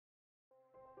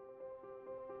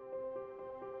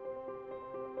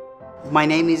My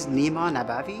name is Nima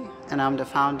Nabavi, and I'm the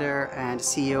founder and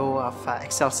CEO of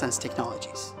Excelsense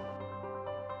Technologies.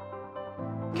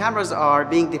 Cameras are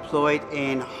being deployed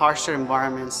in harsher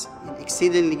environments in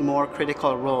exceedingly more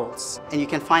critical roles, and you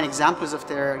can find examples of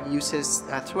their uses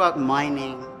throughout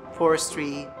mining,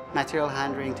 forestry, material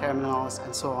handling terminals,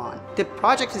 and so on. The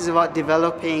project is about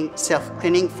developing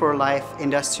self-cleaning for life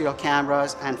industrial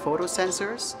cameras and photo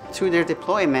sensors. Through their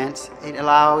deployment, it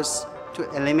allows to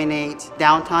eliminate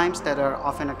downtimes that are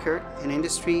often occurred in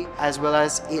industry, as well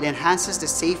as it enhances the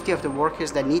safety of the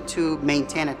workers that need to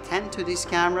maintain and tend to these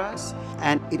cameras,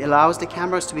 and it allows the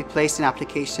cameras to be placed in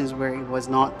applications where it was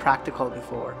not practical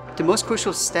before. The most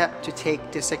crucial step to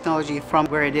take this technology from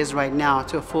where it is right now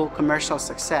to a full commercial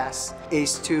success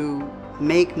is to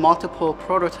make multiple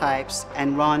prototypes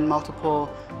and run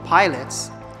multiple pilots,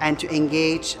 and to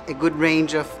engage a good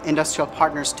range of industrial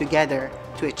partners together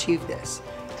to achieve this.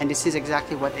 And this is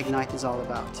exactly what Ignite is all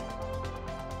about.